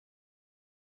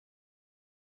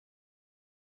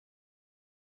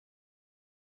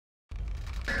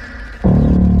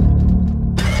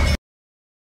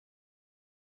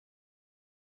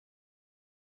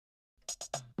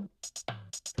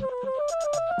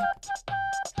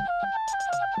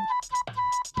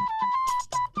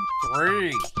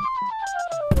3.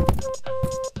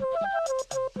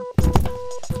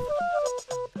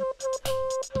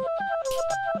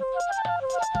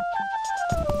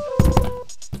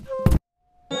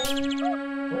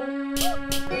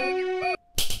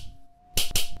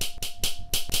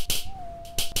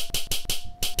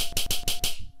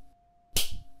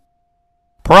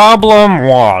 Problem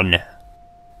 1.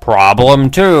 Problem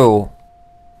 2.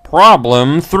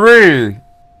 Problem 3.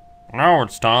 Now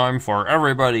it's time for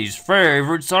everybody's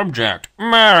favorite subject,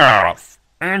 math.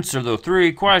 Answer the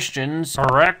 3 questions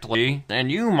correctly, and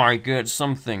you might get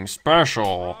something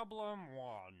special. Problem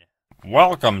 1.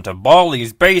 Welcome to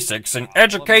Baldi's Basics in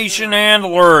Education and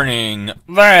Learning.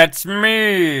 That's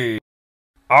me.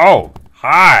 Oh,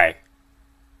 hi.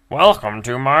 Welcome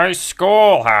to my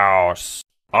schoolhouse.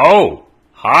 Oh,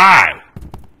 hi.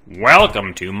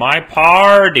 Welcome to my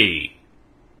party.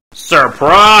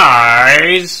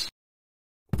 Surprise!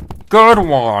 Good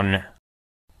one.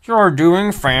 You're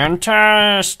doing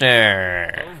fantastic.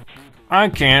 I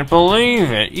can't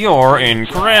believe it. You're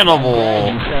incredible.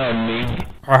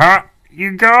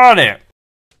 You got it.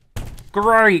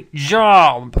 Great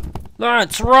job.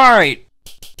 That's right.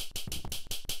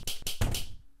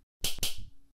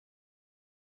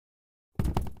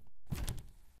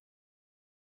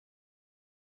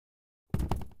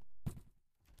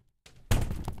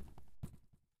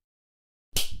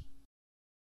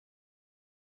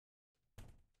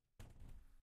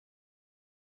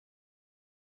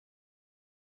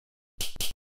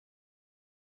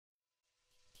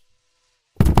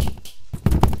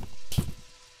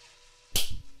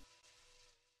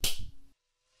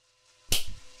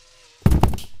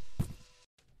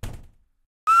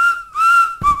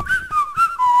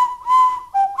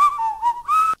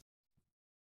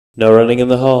 No running in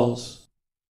the halls.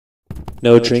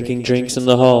 No drinking drinks in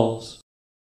the halls.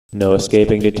 No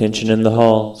escaping detention in the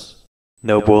halls.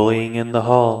 No bullying in the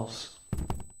halls.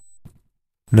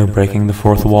 No breaking the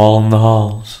fourth wall in the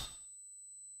halls.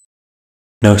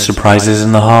 No surprises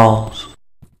in the halls.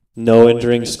 No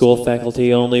entering school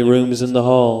faculty only rooms in the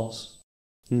halls.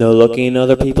 No looking in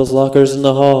other people's lockers in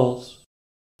the halls.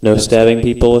 No stabbing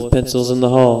people with pencils in the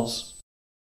halls.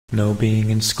 No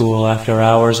being in school after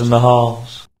hours in the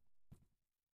halls.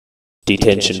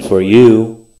 Detention for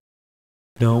you.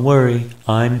 Don't worry,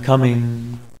 I'm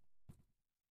coming.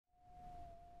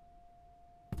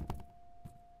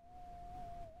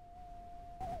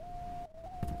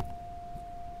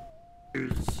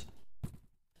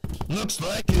 Looks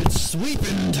like it's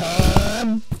sweeping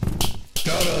time.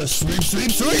 Gotta sweep,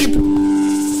 sweep, sweep!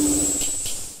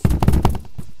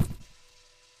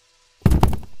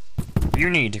 You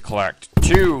need to collect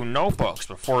 2 notebooks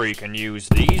before you can use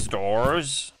these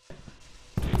doors.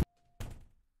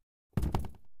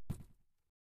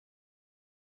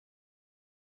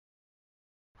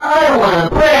 I wanna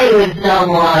play with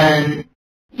someone.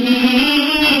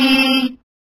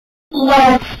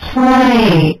 Let's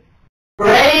play.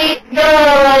 Ready,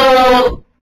 go!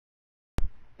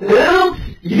 Oops,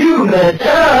 you messed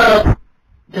up.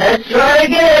 Let's try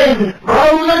again.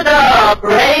 From the top.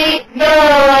 Ready,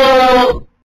 go!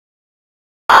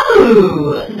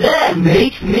 Oh, that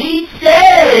makes me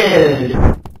sad.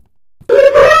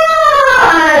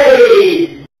 Surprise!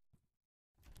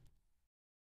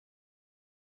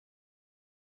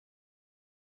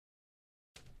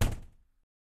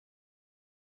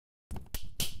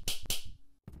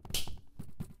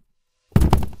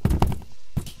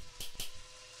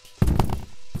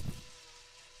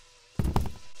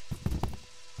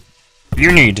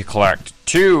 You need to collect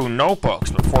 2 notebooks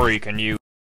before you can use...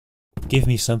 Give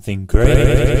me something great.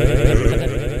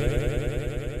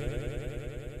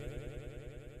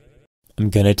 I'm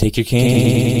gonna take your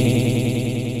cane.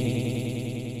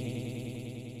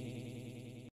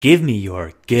 Give me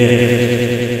your gift.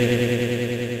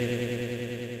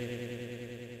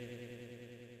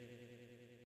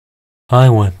 I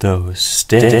want those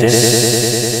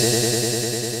sticks.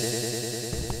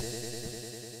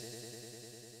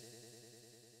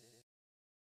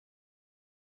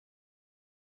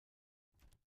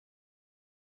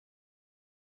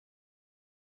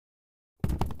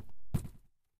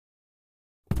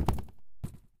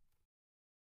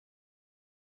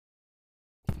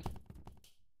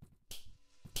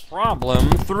 Problem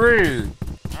 3.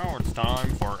 Now it's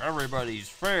time for everybody's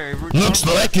favorite... Looks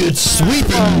like it's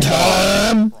sweeping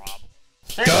time.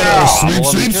 Sit Gotta down. sweep,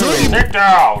 sweep, sweep. Sit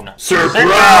down.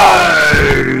 Surprise!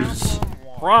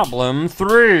 Problem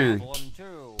 3.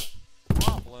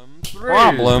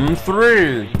 Problem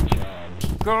 3.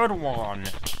 Good one.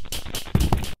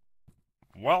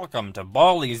 Welcome to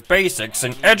Baldi's Basics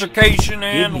in Education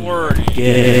and Learning.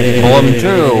 Yeah. Problem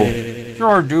 2.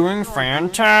 You're doing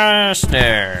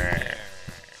fantastic.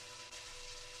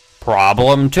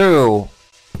 Problem 2.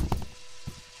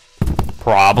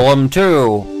 Problem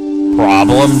 2.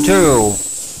 Problem 2.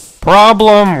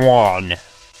 Problem 1.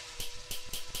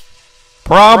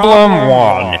 Problem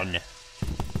 1.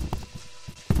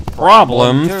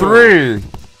 Problem 3.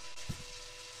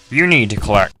 You need to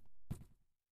collect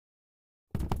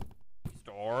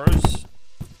stores.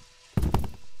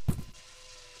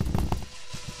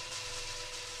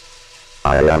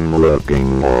 I am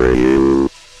looking for you.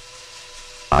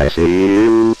 I see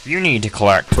you. You need to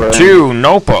collect 2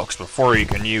 notebooks before you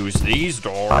can use these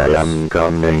doors. I am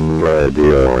coming, ready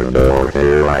your door,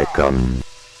 here I come.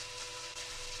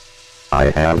 I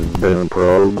have been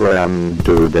programmed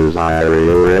to desire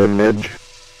your image.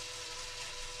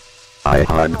 I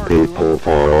hug people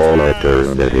for all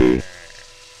eternity.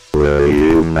 Will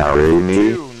you marry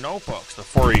me? 2 notebooks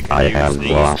before you can I use have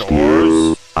these lost doors.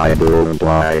 you. I don't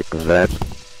like that.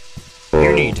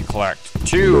 You need to collect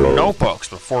 2 notebooks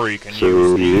before you can So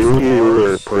use these you were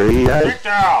doors. pretty as. Sit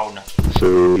down!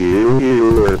 So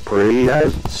you were pretty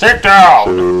as. Sit down!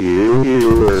 So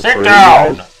you were Sit pretty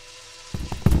down! as.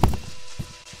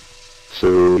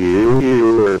 So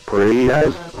you were pretty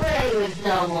as. Play with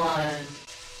someone.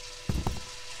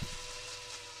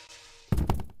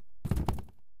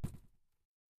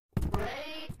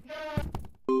 Break the-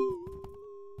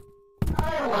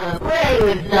 I wanna play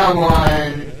with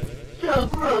someone. So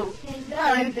broken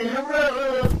times in a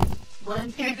row.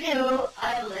 Once you do,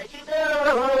 I let you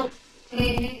go.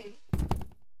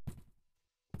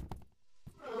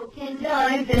 Broken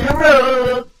times in a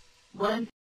row. Once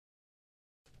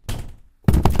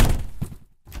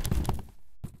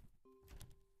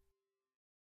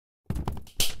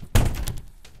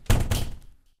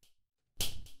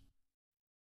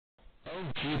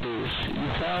Oh, Jeepers, you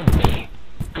found me.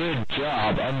 Good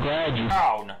job, I'm glad you...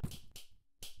 Down!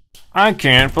 I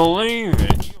can't believe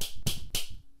it.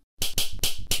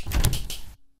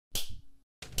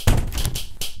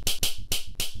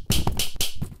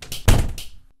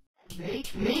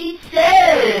 makes me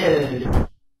sad.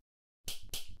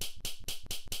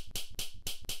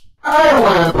 I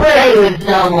wanna play with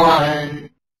someone.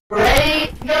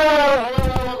 Break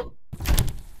no.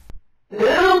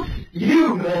 Oops,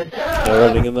 you messed up. No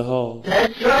running in the halls.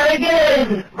 Let's try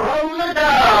again. From the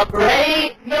top.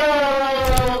 Break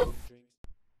no.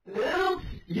 Oops,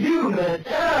 you messed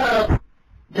up.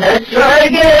 Let's try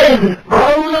again.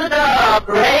 From the top.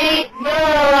 Break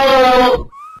no.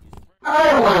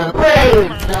 I wanna play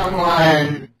with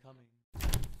someone.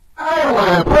 I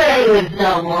wanna play with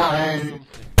someone.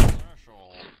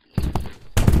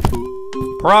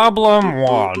 Problem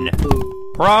 1.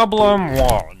 Problem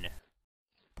 1.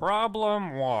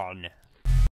 Problem 1.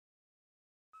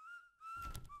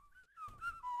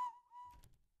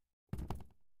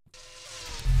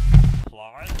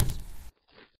 Plus.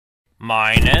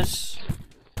 Minus.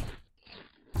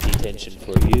 Detention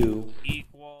for you.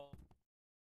 Equal.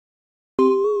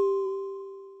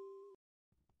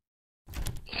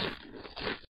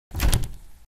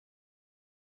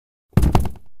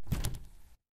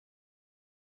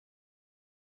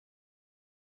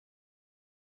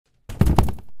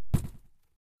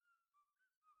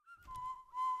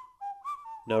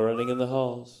 No running in the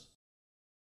halls.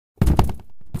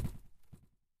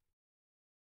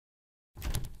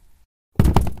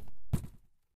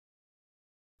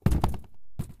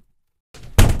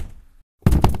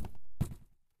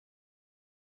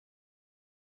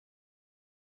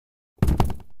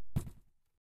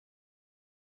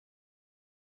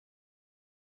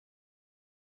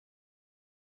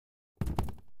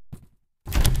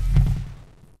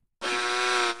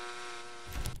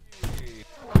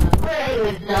 Play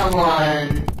with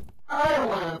someone. I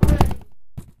wanna play.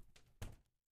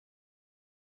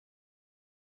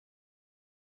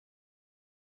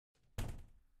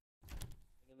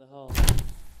 In the halls.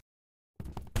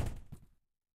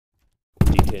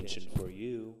 Detention for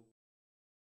you.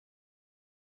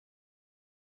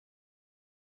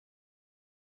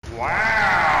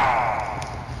 Wow!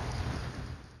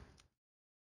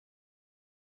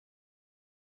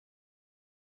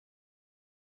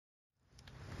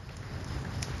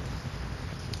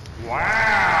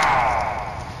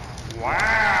 Wow!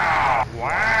 Wow!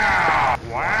 Wow!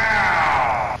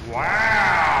 Wow!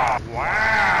 Wow!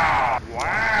 Wow!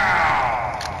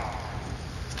 Wow!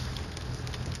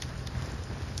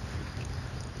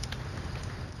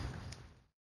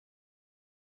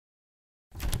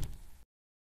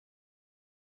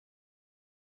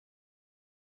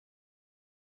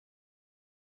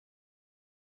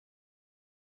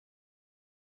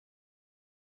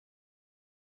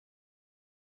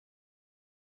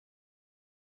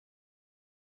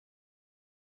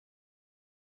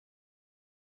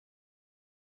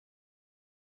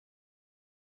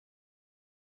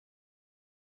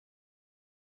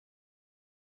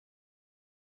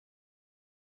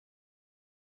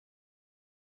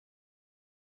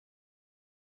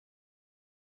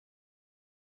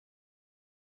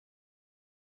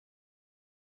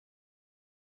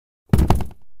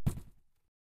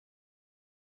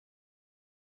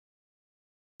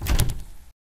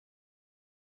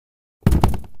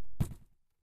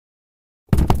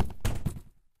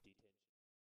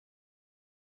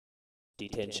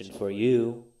 Detention for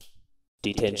you.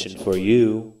 Detention for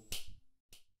you.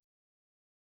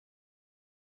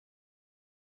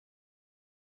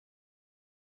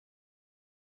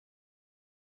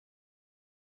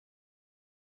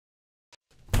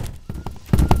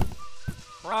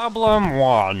 Problem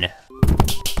 1.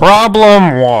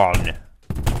 Problem 1.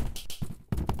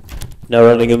 No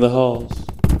running in the halls.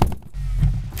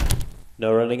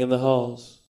 No running in the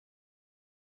halls.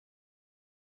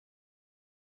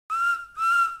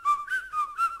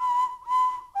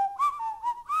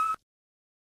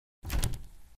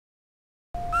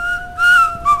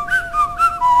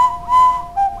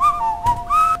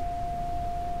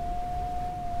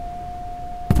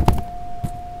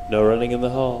 No running in the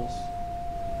halls.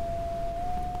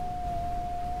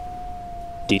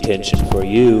 Detention for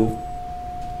you.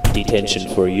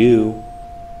 Detention for you.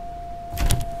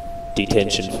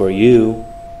 Detention for you.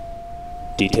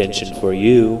 Detention for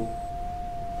you.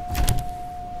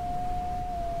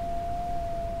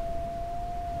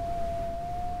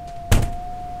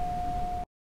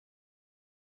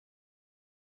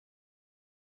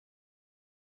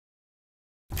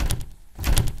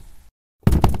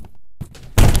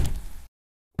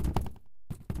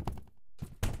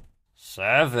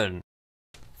 Seven.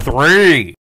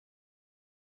 3.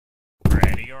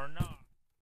 Ready or not?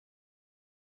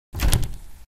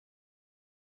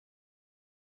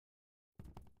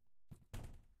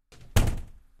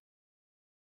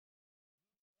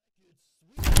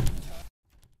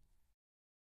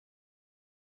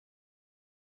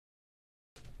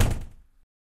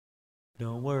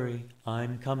 Don't worry,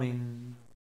 I'm coming.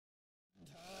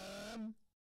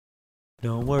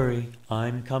 Don't worry,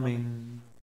 I'm coming.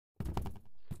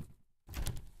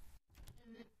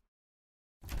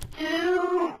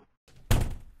 2,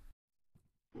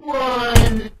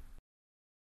 1.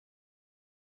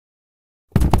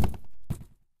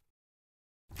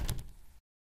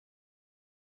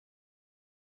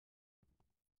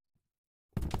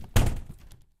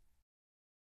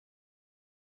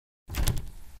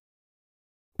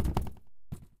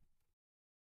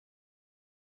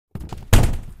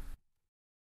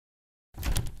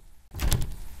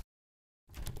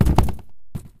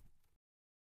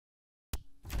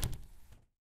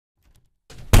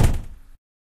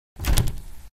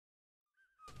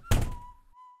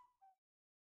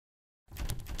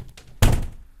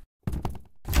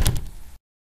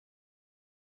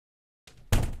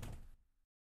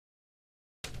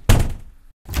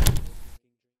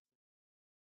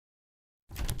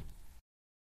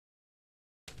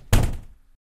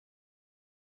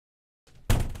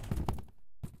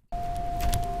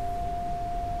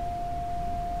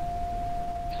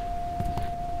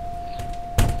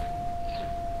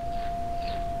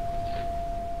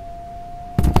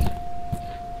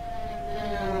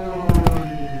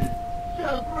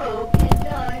 So broken,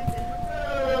 dimes in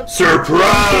a row. Surprise!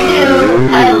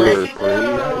 I let you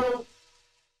go.